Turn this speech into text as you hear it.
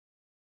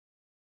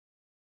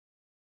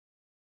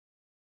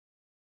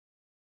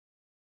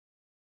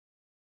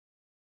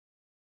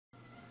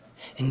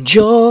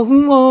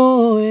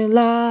Enjoy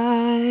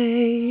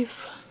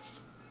life.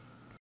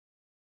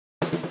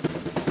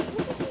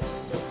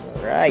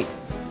 Alright.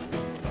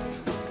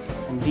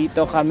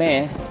 Nandito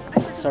kami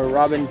sa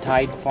Robin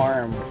Tide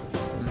Farm.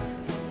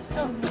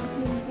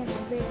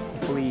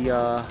 Hopefully,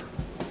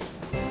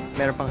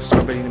 meron pang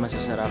strawberry na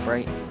masasarap,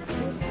 right?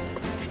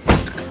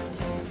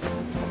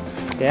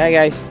 Say hi,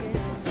 guys.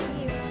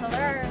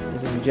 Hello.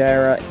 This is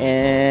Jara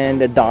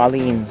and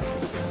Darlene.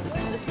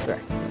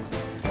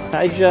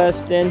 Hi,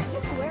 Justin.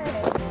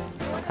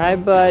 Hi,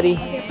 buddy.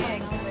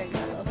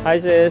 Hi,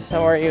 sis.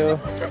 How are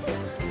you?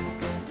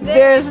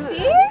 There's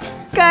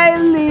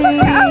Kylie.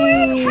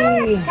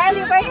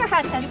 Kylie, wear your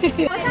hat.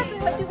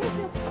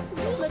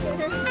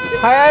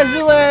 Hi,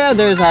 Azalea.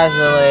 There's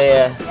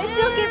Azalea. It's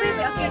okay,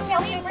 baby. Okay,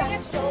 help me bring your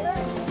stroller.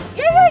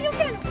 Yeah, you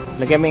can.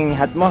 Look at me yung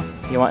hat mo.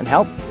 You want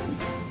help?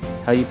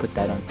 How do you put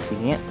that on?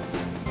 Sige nga.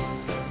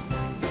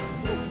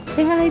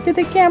 Say hi to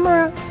the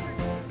camera.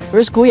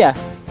 Where's Kuya?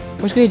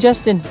 Where's Kuya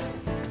Justin?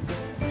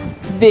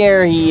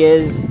 There he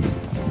is.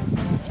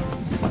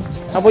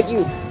 How about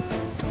you?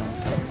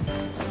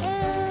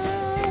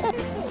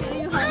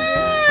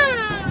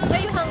 Are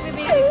you hungry,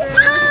 baby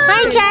girl?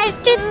 Hi,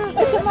 Justin.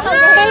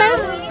 Hello.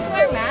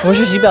 Where's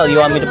your seatbelt? You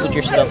want me to put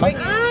your seatbelt on?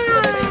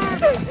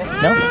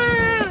 No?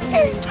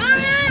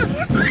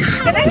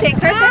 Can I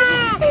take her, sis?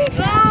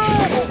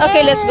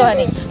 Okay, let's go,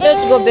 honey.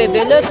 Let's go,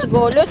 baby. Let's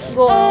go. Let's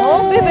go.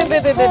 Oh, baby,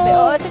 baby, baby.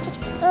 Oh,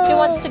 she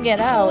wants to get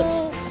out.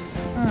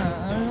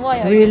 Why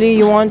are Really?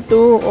 You want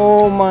to?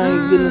 Oh my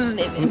goodness.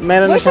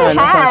 Meron na Where's your siya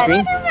hat?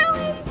 sunscreen?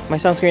 May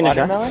sunscreen na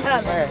siya?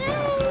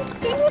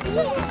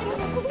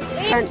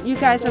 And you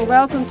guys are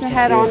welcome to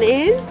head on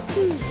in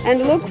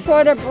and look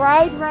for the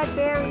bright red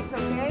berries,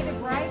 okay? The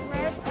bright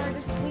reds are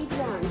the sweet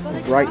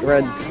ones. Bright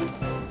reds.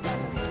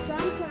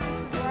 Sometimes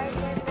the bright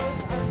red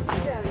ones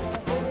are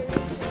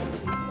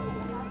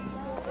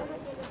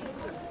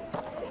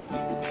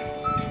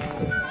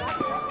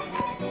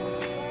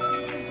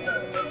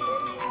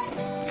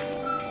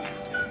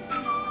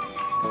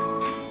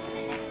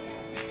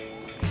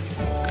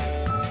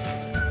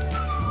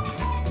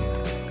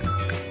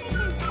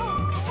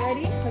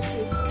Ready?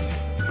 Okay.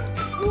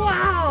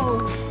 Wow!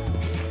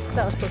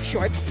 That was so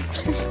short.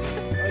 Maybe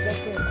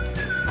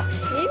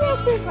I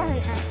should buy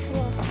an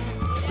actual.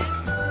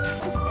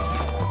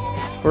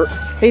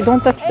 Hey,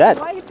 don't touch that.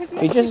 Why are you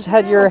picking You just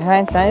had your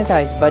hand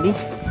sanitized, buddy.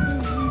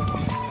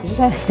 You just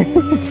had...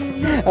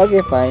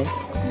 Okay, fine.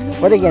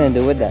 What are you gonna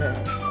do with that?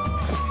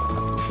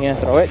 You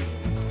gonna throw it?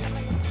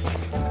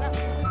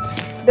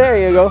 There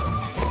you go.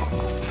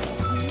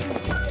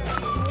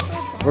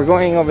 We're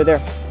going over there.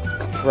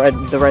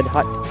 The red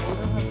hut.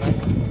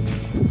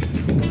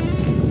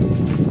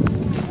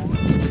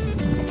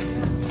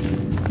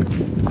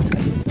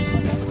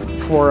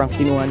 Four ang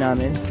kinuha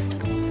namin.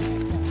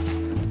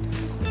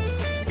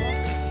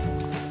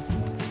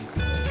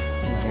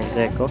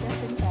 There's Echo.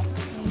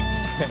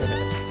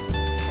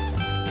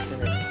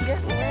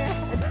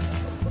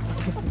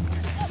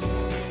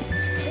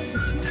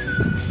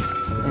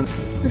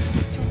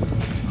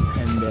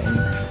 and then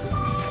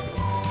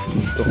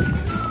dito.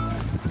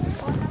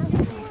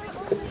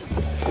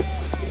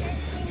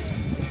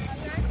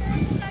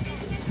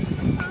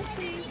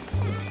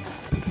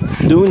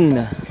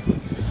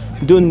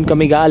 Dun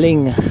kami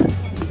galing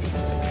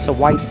sa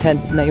white tent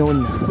na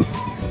yun.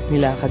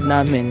 Nilakad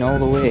namin all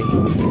the way.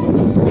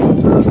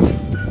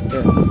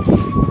 There.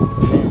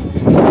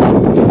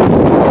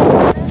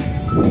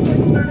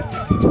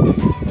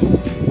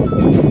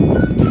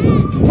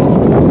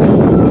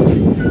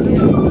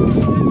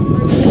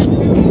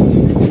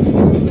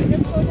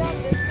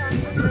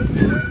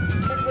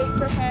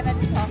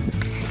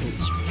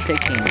 It's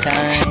picking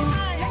time.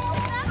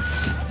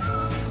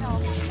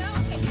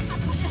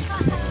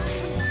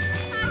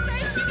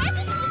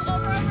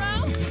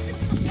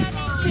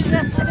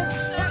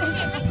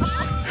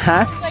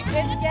 Huh?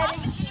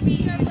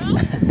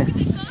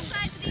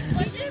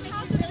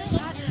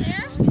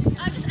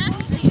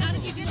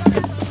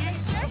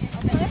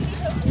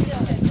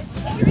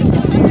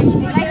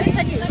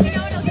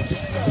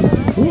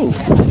 Ooh,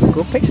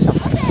 go pick some.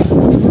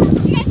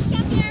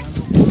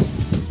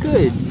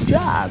 Good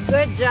job.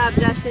 Good job,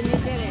 Justin.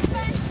 You did it.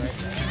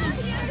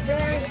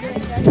 Very good,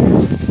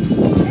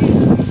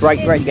 Justin.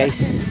 Bright red, guys.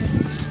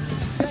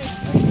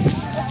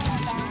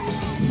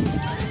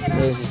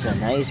 This is a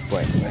nice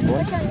boy.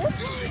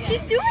 She's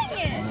doing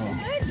it.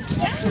 Good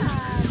job.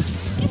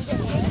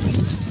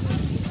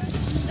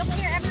 Look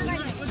here,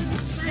 everybody.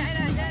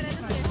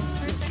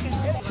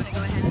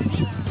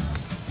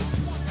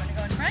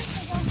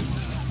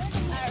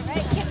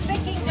 Alright, keep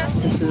picking,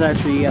 Justin. This is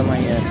actually my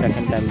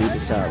second time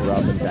dito sa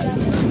Robin Tide.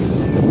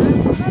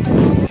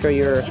 Show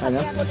your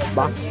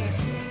box.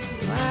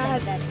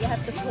 Wow, you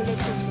have to pull it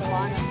just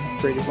Moana.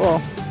 Pretty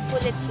cool.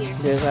 Pull it here.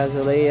 There's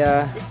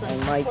Azalea and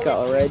Micah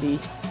already.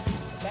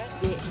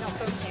 No,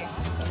 from here.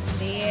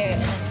 There,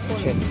 and then pull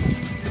Check. it.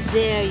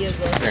 There you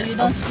go. So you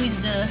don't squeeze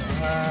the...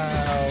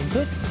 Wow,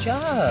 good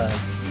job.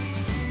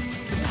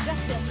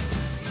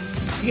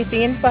 Sige,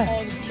 tingin pa.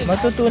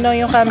 Matutunaw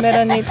yung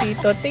camera ni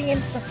Tito. Tingin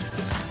pa.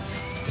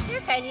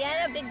 Here, Kylie,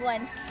 a big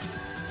one.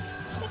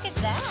 Look at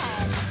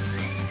that.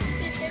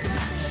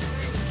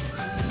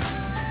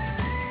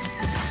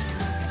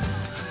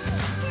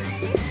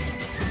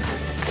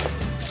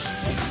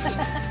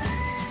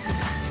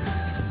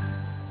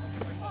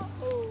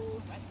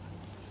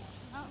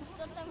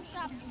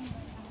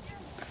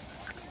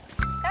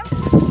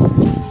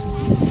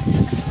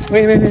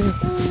 Wait.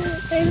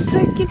 It's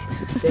so cute.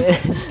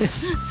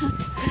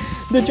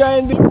 The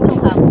giant.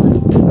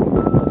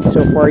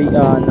 So far,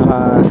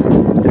 naka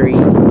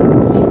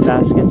 3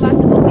 baskets.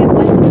 Possible, give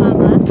one to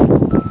Mama.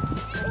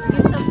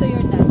 Give some to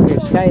your dad.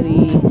 Here's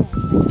Kylie.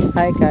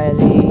 Hi,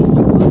 Kylie.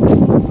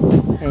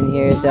 And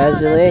here's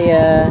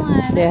Azalea.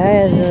 Say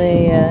hi,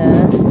 Azalea.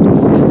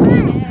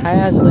 Hi,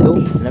 Azalea. Oh,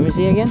 let me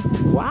see again.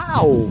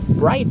 Wow,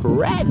 bright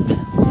red.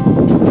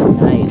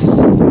 Nice.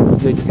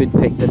 Good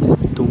pick. That's it.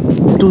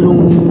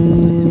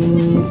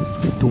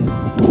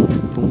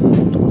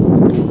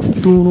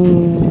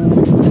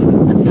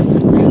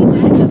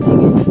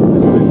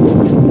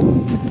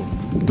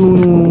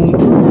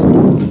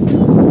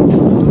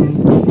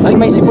 Ay,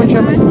 may sipon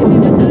siya.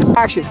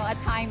 Action. A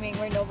timing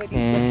where nobody.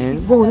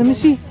 And whoa, let me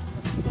see.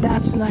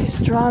 That's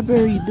nice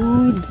strawberry,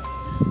 dude.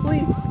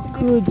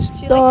 Good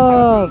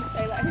stuff.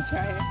 I let her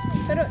try it.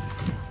 Pero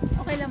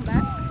okay lang ba?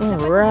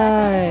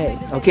 Alright.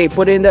 Okay,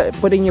 put in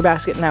your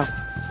basket now.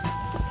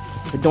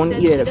 But don't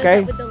eat it,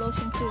 okay? With the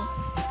lotion too.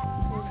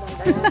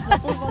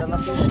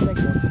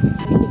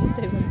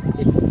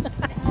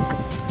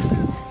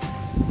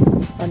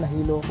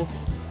 Nahilo ko.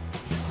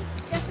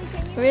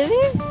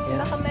 Really?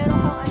 Yeah. Baka meron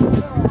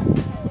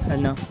kang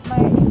Ano?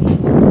 may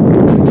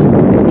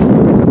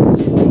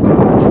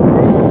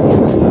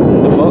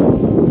Ito po?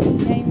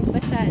 yeah,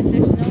 basta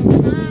there's no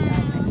really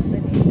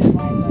explanation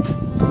why, but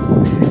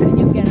when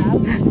you get up,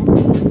 you just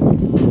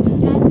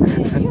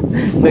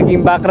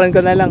Naging background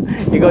ko na lang.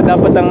 Ikaw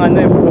dapat ang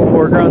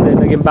foreground eh.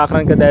 Naging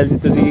background ko dahil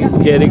dito si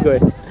Jericho eh.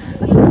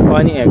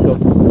 Baka ni Echo.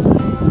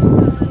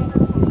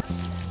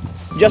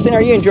 Justin,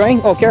 are you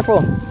enjoying? Oh,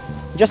 careful.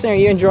 Justin, are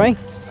you enjoying?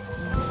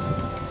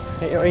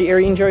 Are you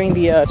enjoying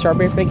the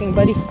strawberry picking,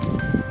 buddy?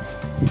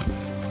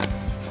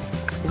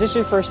 Is this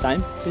your first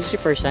time? Is this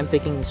your first time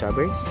picking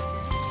strawberries?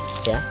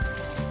 Yeah?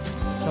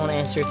 You wanna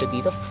answer to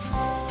Tito?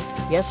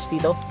 Yes,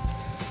 Tito?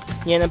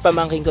 Yan ang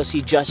pamangkin ko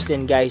si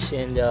Justin, guys.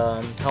 And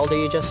how old are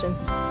you, Justin?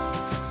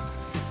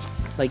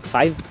 Like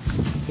 5?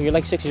 You're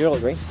like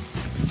 6-year-old, right?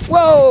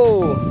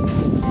 Whoa!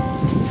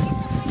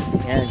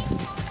 Yan.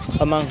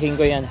 Pamangkin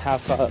ko yan,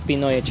 half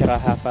Pinoy at saka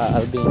half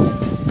Albanian.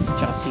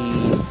 Tsaka si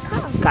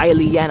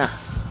Kyliana.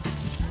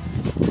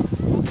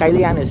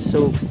 Kyliana is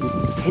so cute.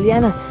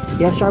 Kyliana,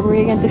 you have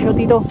strawberry again to show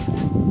Tito?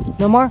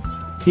 No more?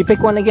 You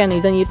pick one again, and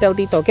then you tell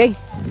Tito, okay?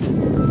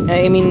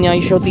 I mean,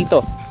 you show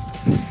Tito.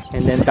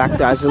 And then back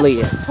to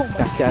Azalea.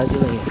 Back to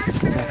Azalea.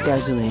 Back to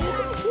Azalea.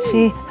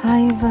 Say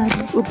hi,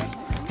 buddy. Oops.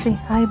 Say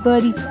hi,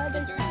 buddy.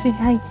 Say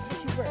hi.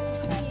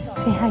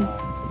 Say hi.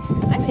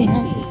 Say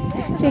hi.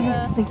 Say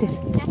hi. Like this.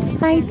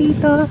 Hi,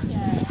 Tito.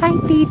 Hi,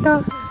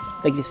 Tito.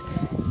 Like this.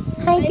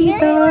 Hi,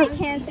 Tito.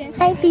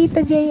 Hi, Tito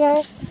JR.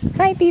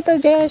 Hi,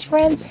 Tito JR's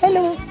friends.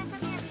 Hello.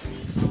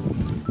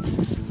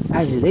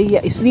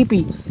 Azalea is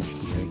sleepy.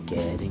 You're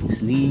getting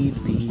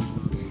sleepy.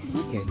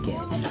 You're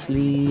getting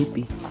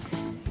sleepy.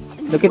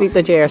 Look at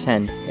Tito JR's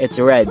hand. It's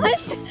red.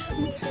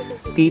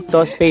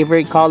 Tito's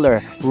favorite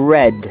color.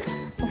 Red.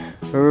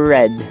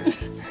 Red.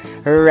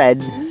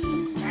 Red.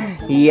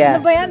 Yeah.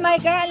 Ano ba yan,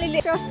 Micah?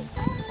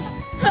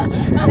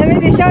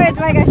 Let me show it,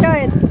 Micah. Show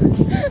it.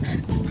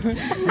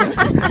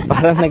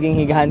 Parang naging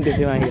higahan ko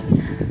si Micah.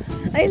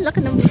 Ay,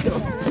 laki ng buto.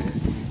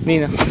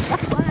 Nina.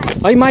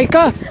 Ay,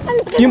 Micah!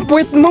 Yung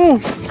puwet mo!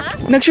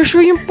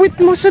 Nagsushow yung puwet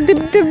mo sa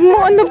dibdib mo.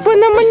 Ano ba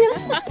naman yan?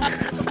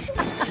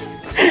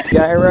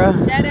 Jaira.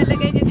 Jara,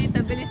 lagay niyo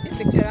dito. Bilis yung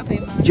picture ako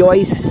yung mga...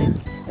 Joyce.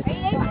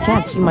 I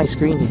can't see my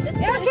screen here.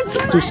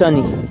 It's too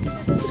sunny.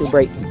 It's too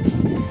bright.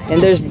 And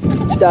there's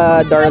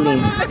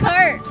Darlene.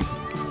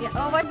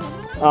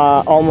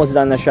 Almost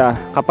done na siya.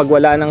 Kapag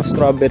wala ng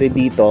strawberry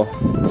dito,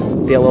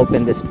 they'll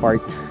open this part.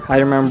 I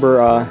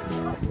remember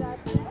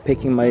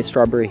picking my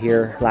strawberry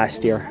here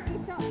last year.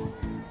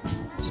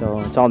 So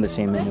it's all the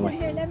same anyway.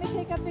 Here, let me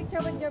take a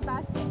picture with your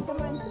basket.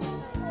 Come on.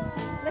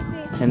 Let's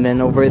see. And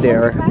then over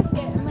there,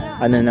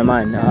 ano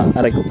naman,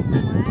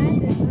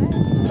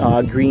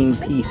 green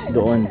peas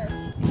doon.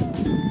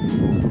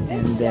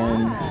 And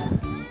then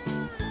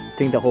I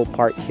think the whole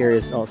part here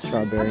is all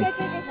strawberry.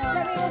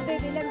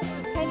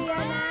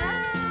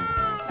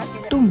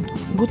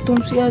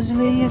 Gutom si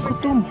Azalea,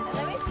 gutom.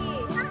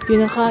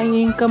 Kinakain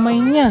niya yung kamay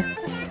niya.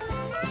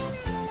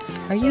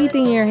 Are you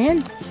eating your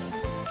hand?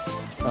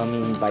 I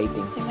mean,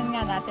 biting. Tingnan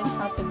nga natin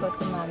how to go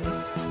to mommy.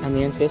 Ano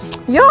yun, sis?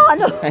 Yo,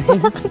 ano?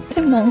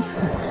 Tingnan.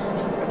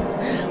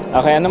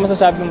 Okay, ano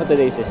masasabi mo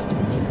today, sis?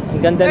 Ang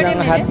ganda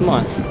ng hat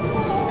mo, ah.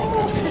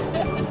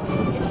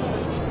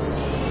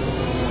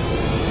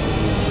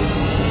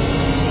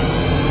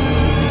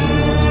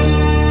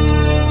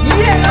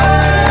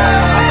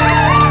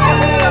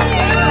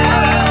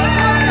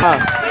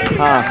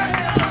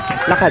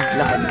 Lakad,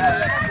 lakad.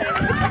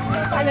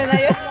 Ano na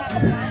yun?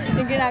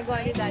 Yung ginagawa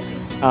ni Daddy.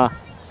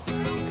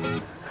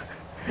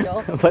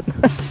 Yo. Ba't?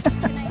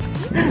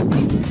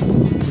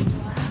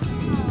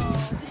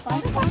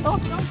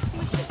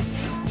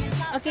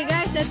 Okay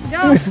guys, let's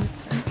go.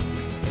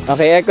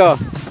 Okay, Echo.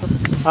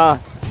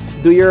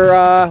 Do your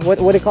what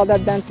do you call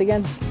that dance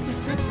again?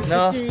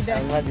 No.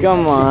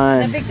 Come The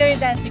on. victory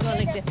dance, you go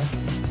like this.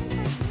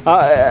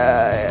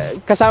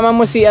 Kasama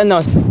mo si ano?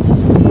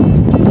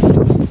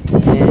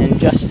 And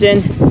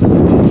Justin,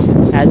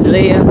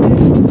 Azalea.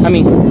 I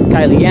mean,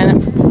 Kyliana.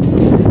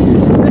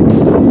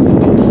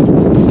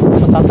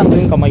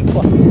 Matatanggalin kamay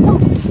ko.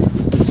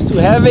 It's too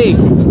heavy.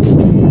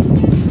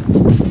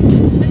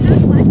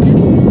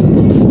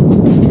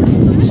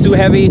 It's too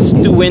heavy, it's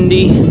too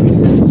windy.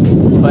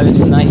 But it's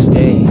a nice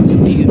day. It's a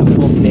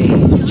beautiful day.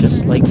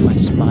 Just like my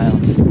smile.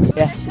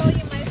 Yeah. Can I show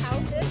you my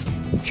houses?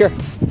 Sure.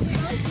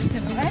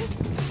 Right?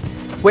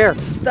 Where?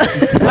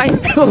 Ay,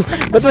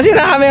 ba't mo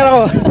sinakamera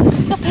ko?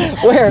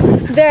 Where?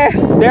 There.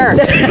 There.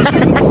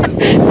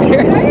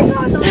 There.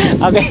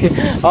 Okay.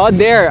 Oh,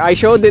 there. I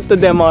showed it to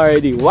them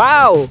already.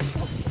 Wow.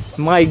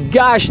 My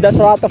gosh, that's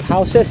a lot of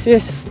houses,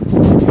 sis.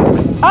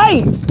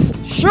 Ay!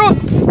 Shoot!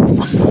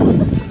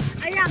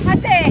 Ayan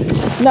kasi.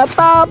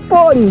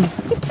 Natapon!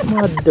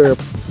 Mother.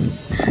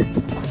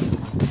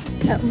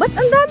 Ba't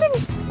ang daming?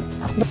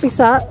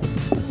 Napisa.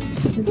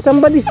 Did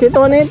somebody sit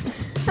on it?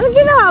 Anong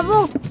ginawa mo?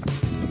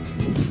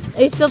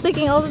 Are you still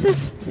taking all of this?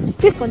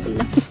 This konti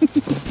lang.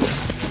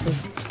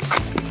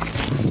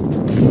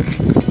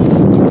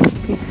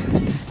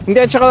 Hindi,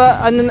 at saka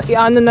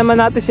ano naman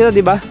natin sila,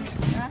 di ba?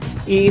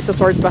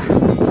 I-sort pa.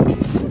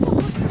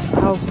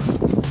 Ow.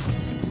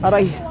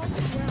 Aray.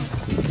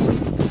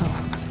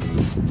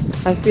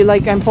 I feel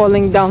like I'm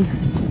falling down.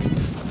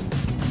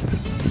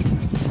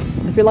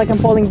 I feel like I'm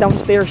falling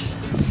downstairs.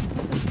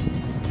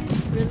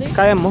 Really?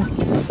 Kaya mo?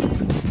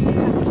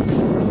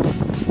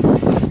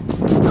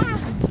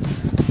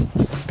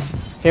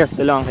 Here,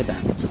 tulungan kita.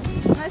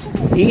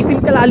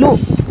 Iitim ka lalo.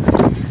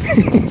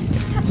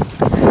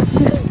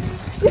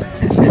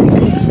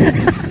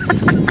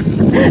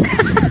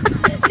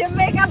 Yung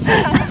makeup ko.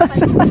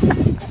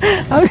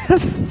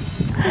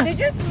 Did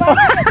you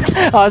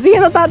smile? Oh,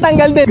 sige,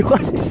 natatanggal din.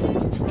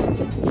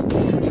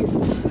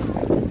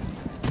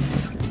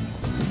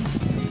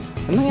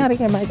 Ano nangyari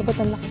kay Mike? Ba't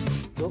ang lakas?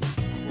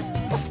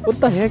 What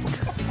the heck?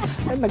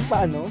 Ay,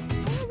 nagpaano?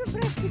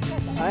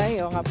 Ay,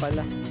 oo nga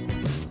pala.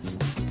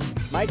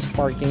 Mike's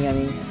parking, I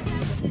mean.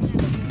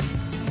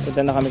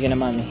 Punta na kami kina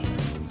Mami.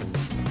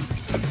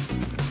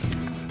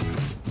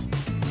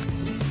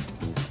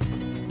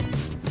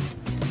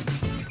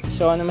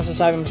 So, ano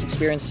masasabi mo sa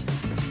experience?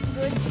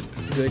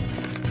 Good.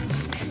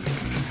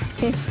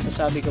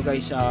 Masabi ko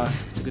guys,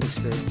 it's a good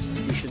experience.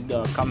 You should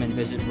come and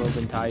visit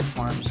Robin Tide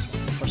Farms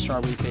for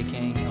strawberry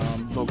picking,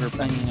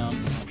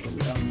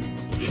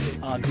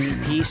 green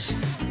peas.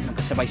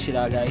 Magkasabay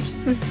sila guys.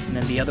 And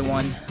then the other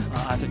one,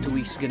 after 2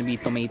 weeks, is gonna be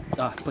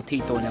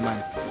potato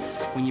naman.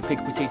 When you pick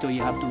potato,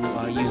 you have to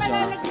use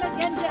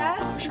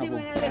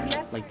shovel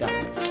like that.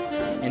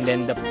 And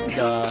then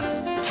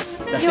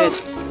that's it.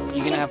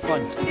 You're gonna have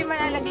fun. Hindi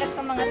malalaglag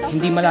ka mga to.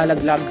 Hindi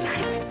malalaglag.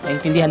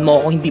 Naintindihan mo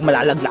ako, hindi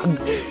malalaglag.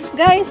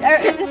 Guys,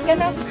 is this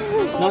gonna...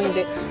 No,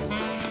 hindi.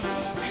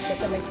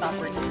 Kasi may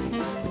stopper.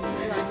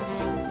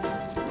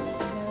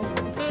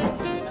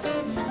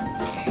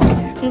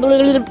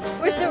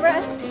 Where's the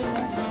rat?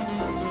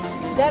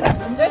 Dara,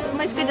 Joyce,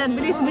 umayos ka dyan.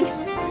 Bilis, bilis.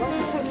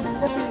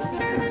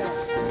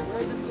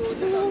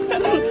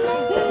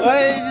 Why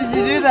did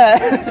you do that?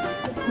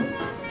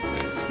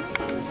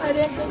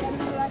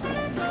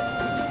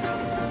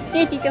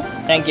 Hey, Tito.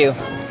 Thank you.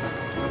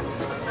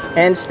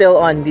 And still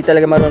on, di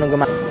talaga marunong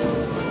gumamit.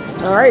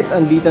 Alright,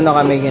 andito na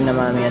kami kina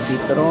Mami at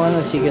Tito Ron.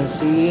 As you can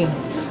see,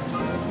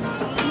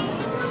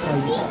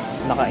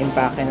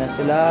 naka-impake na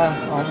sila.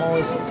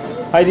 Almost.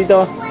 Hi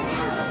dito.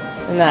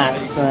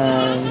 Nice.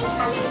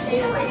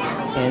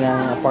 Yan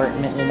ang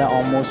apartment nila.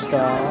 Almost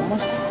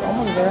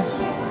there.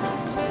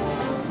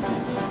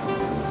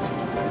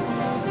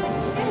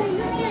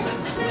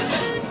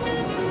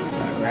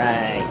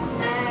 Alright.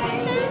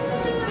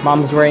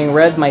 Mom's wearing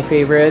red, my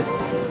favorite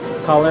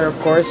color, of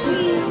course.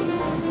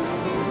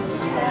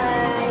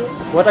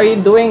 What are you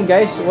doing,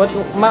 guys?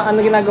 Ano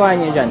ginagawa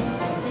niyo dyan?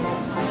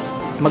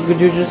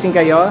 Mag-jujusing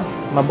kayo?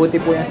 Mabuti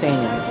po yan sa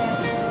inyo.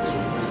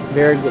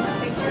 Very good.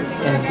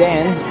 And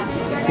then,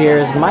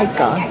 here's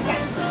Micah.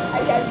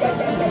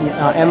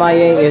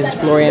 MIA is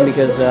Florian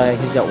because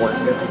he's at work.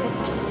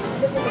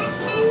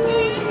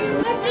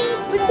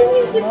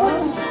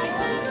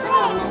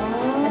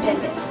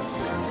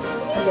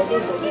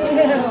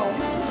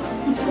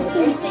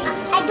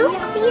 I don't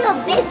see a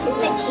big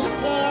fish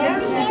there.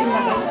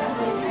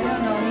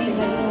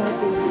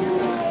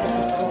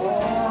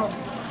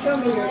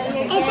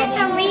 Is it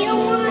the real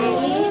one?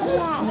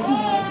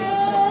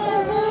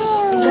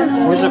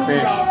 Where's the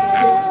fish?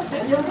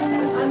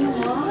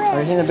 Have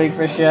you seen the big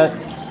fish yet?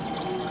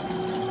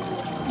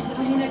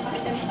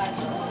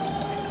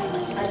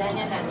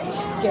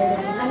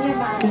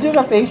 Is it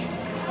a fish?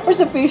 Where's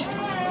the fish?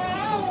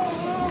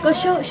 Go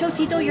show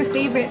Tito your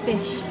favorite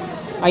fish.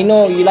 I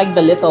know you like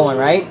the little one,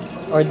 right?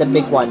 Or the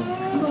big one?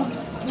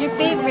 Your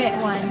favorite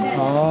one.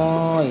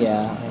 Oh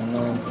yeah, I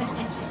know.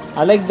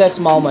 I like the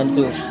small one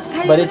too,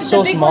 but it's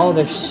so small.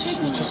 It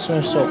just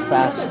swims so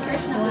fast.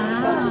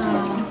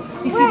 Wow.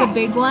 You see the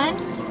big one?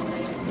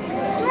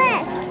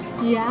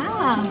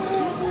 Yeah.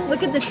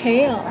 Look at the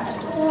tail.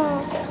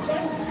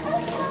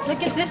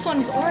 Look at this one,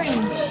 it's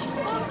orange.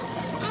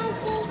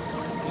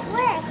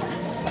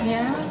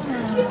 Yeah.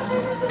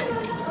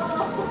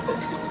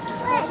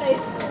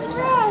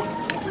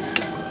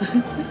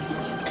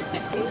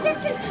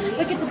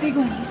 Look at the big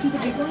one. You see the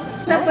big one?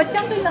 Dapat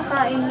yung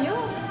kinakain nyo.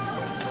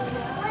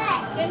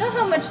 You know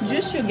how much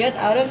juice you get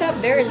out of that?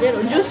 Very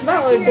little. Juice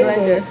ba or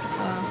blender?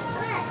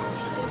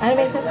 Ano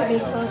ba yung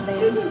sasabihin ko,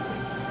 babe?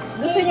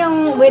 Gusto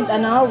niyang with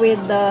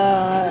the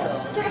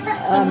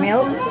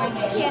milk?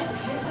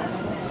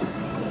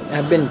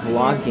 I've been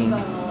vlogging.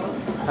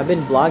 I've been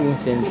vlogging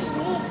since.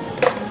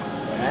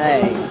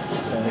 Right.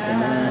 So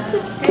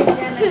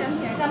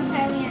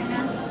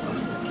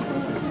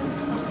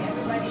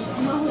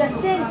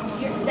Justin,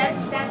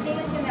 that thing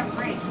is gonna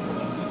break.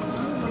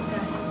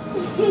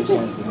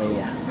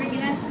 We're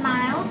gonna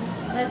smile.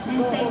 Let's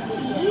just say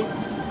cheese.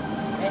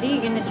 Ready?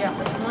 You're gonna jump.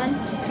 1,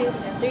 2,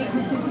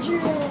 3.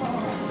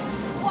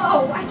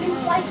 Whoa, I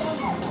just like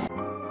it.